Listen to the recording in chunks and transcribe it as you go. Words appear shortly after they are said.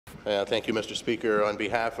Thank you, Mr. Speaker. On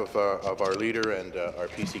behalf of our leader and our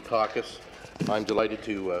PC caucus, I'm delighted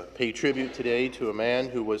to pay tribute today to a man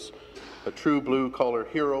who was a true blue-collar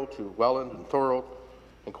hero to Welland and Thorold,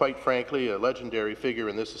 and quite frankly, a legendary figure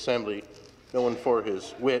in this Assembly, known for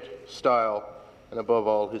his wit, style, and above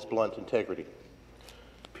all, his blunt integrity.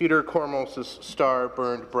 Peter Kormos' star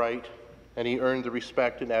burned bright, and he earned the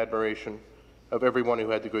respect and admiration of everyone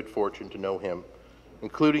who had the good fortune to know him,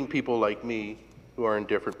 including people like me who are in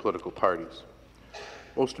different political parties.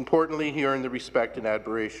 Most importantly, he earned the respect and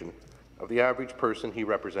admiration of the average person he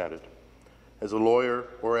represented, as a lawyer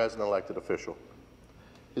or as an elected official.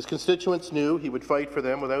 His constituents knew he would fight for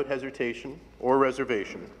them without hesitation or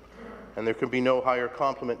reservation, and there could be no higher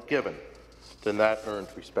compliment given than that earned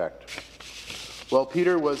respect. While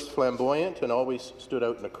Peter was flamboyant and always stood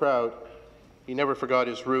out in a crowd, he never forgot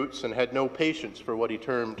his roots and had no patience for what he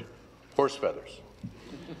termed horse feathers.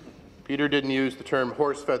 Peter didn't use the term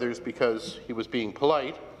horse feathers because he was being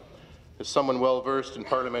polite. As someone well-versed in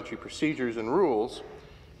parliamentary procedures and rules,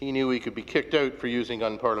 he knew he could be kicked out for using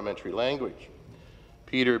unparliamentary language.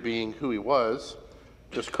 Peter, being who he was,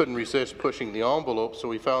 just couldn't resist pushing the envelope,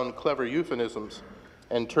 so he found clever euphemisms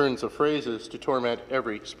and turns of phrases to torment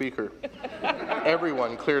every speaker.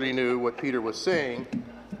 Everyone clearly knew what Peter was saying,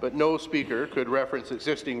 but no speaker could reference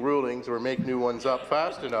existing rulings or make new ones up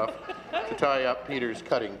fast enough to tie up Peter's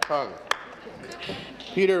cutting tongue.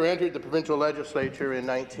 Peter entered the provincial legislature in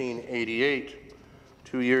 1988,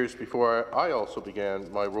 2 years before I also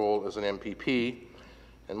began my role as an MPP,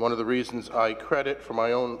 and one of the reasons I credit for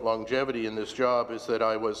my own longevity in this job is that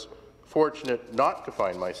I was fortunate not to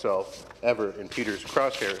find myself ever in Peter's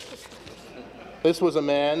crosshairs. This was a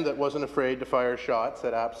man that wasn't afraid to fire shots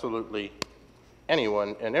at absolutely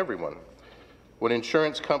anyone and everyone. When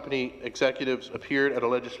insurance company executives appeared at a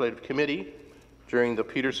legislative committee during the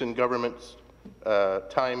Peterson government's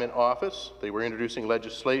time in office, they were introducing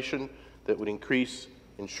legislation that would increase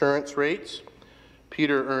insurance rates.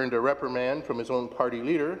 Peter earned a reprimand from his own party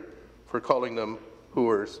leader for calling them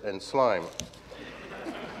hooers and slime.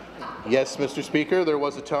 Yes, Mr. Speaker, there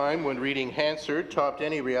was a time when reading Hansard topped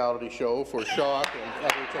any reality show for shock and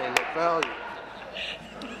entertainment value.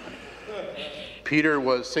 Peter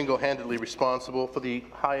was single-handedly responsible for the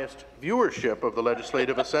highest viewership of the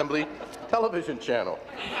Legislative Assembly television channel.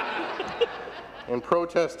 In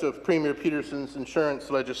protest of Premier Peterson's insurance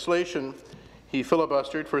legislation, he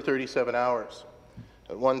filibustered for 37 hours,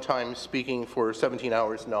 at one time speaking for 17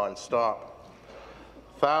 hours non-stop.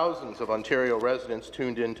 Thousands of Ontario residents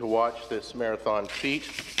tuned in to watch this marathon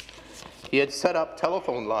feat. He had set up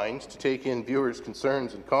telephone lines to take in viewers'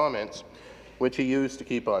 concerns and comments, which he used to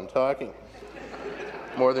keep on talking.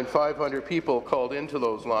 More than 500 people called into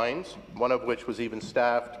those lines, one of which was even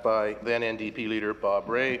staffed by then NDP leader Bob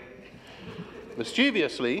Rae.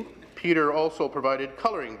 Mischievously, Peter also provided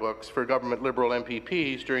colouring books for government Liberal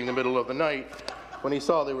MPPs during the middle of the night when he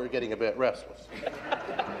saw they were getting a bit restless.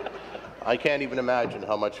 I can't even imagine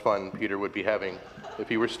how much fun Peter would be having if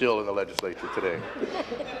he were still in the legislature today.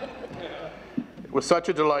 It was such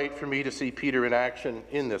a delight for me to see Peter in action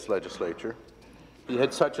in this legislature. He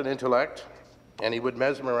had such an intellect, and he would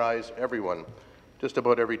mesmerize everyone just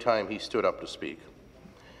about every time he stood up to speak.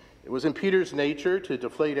 It was in Peter's nature to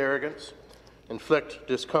deflate arrogance, inflict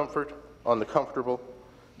discomfort on the comfortable,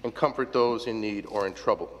 and comfort those in need or in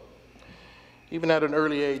trouble. Even at an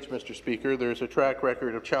early age, Mr. Speaker, there's a track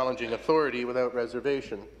record of challenging authority without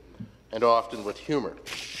reservation, and often with humour.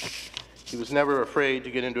 He was never afraid to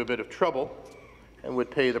get into a bit of trouble and would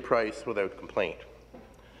pay the price without complaint.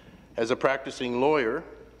 As a practicing lawyer,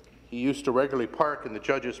 he used to regularly park in the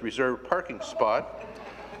judge's reserved parking spot,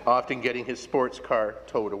 often getting his sports car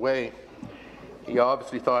towed away. He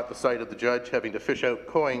obviously thought the sight of the judge having to fish out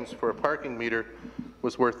coins for a parking meter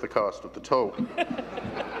was worth the cost of the tow.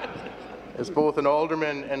 As both an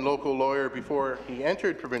alderman and local lawyer before he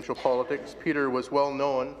entered provincial politics, Peter was well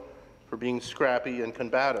known for being scrappy and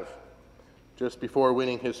combative. Just before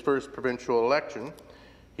winning his first provincial election,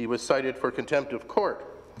 he was cited for contempt of court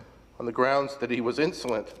on the grounds that he was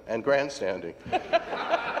insolent and grandstanding.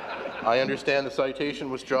 I understand the citation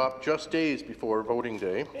was dropped just days before voting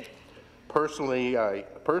day. Personally,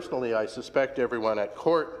 I suspect everyone at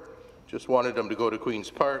court just wanted him to go to Queen's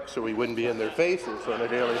Park so he wouldn't be in their faces on a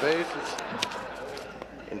daily basis.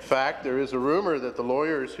 In fact, there is a rumor that the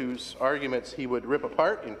lawyers whose arguments he would rip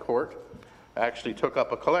apart in court actually took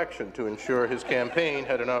up a collection to ensure his campaign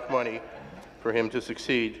had enough money for him to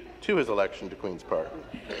succeed to his election to Queen's Park.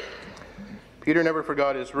 Peter never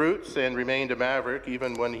forgot his roots and remained a maverick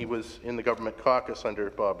even when he was in the government caucus under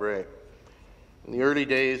Bob Rae. In the early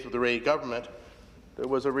days of the Rae government, there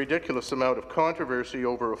was a ridiculous amount of controversy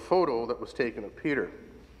over a photo that was taken of Peter.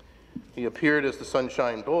 He appeared as the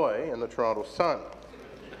Sunshine Boy in the Toronto Sun.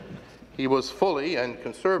 He was fully and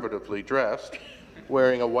conservatively dressed,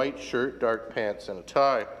 wearing a white shirt, dark pants, and a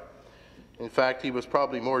tie. In fact, he was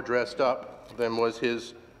probably more dressed up than was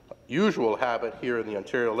his usual habit here in the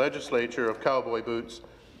Ontario Legislature of cowboy boots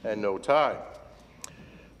and no tie.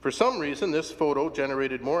 For some reason, this photo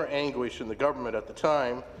generated more anguish in the government at the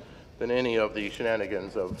time than any of the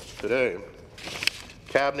shenanigans of today.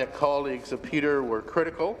 Cabinet colleagues of Peter were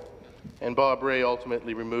critical, and Bob Rae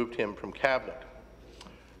ultimately removed him from cabinet.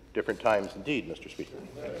 Different times indeed, Mr. Speaker.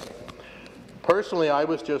 Personally, I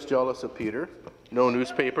was just jealous of Peter. No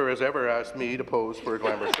newspaper has ever asked me to pose for a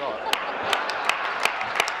glamour shot.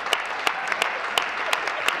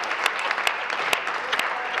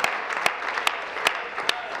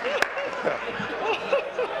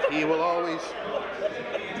 He will always...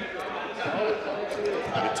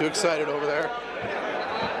 You're too excited over there.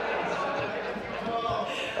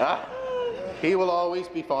 He will always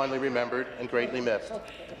be fondly remembered and greatly missed.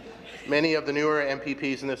 Many of the newer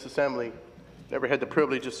MPPs in this Assembly never had the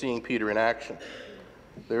privilege of seeing Peter in action.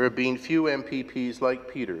 There have been few MPPs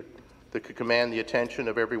like Peter that could command the attention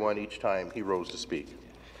of everyone each time he rose to speak.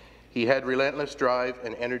 He had relentless drive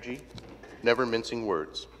and energy, never mincing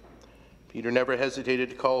words. Peter never hesitated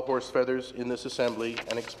to call horse feathers in this Assembly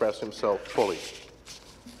and express himself fully.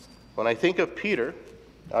 When I think of Peter,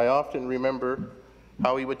 I often remember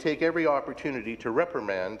how he would take every opportunity to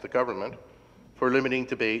reprimand the government for limiting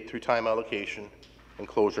debate through time allocation and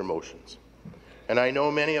closure motions. And I know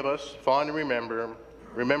many of us fondly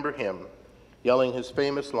remember him yelling his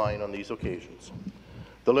famous line on these occasions: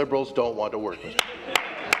 "The Liberals don't want to work with me."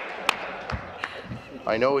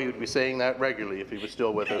 I know he would be saying that regularly if he was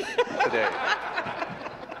still with us today.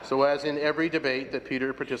 So as in every debate that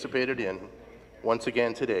Peter participated in, once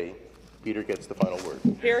again today, Peter gets the final word.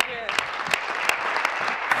 Hear, hear.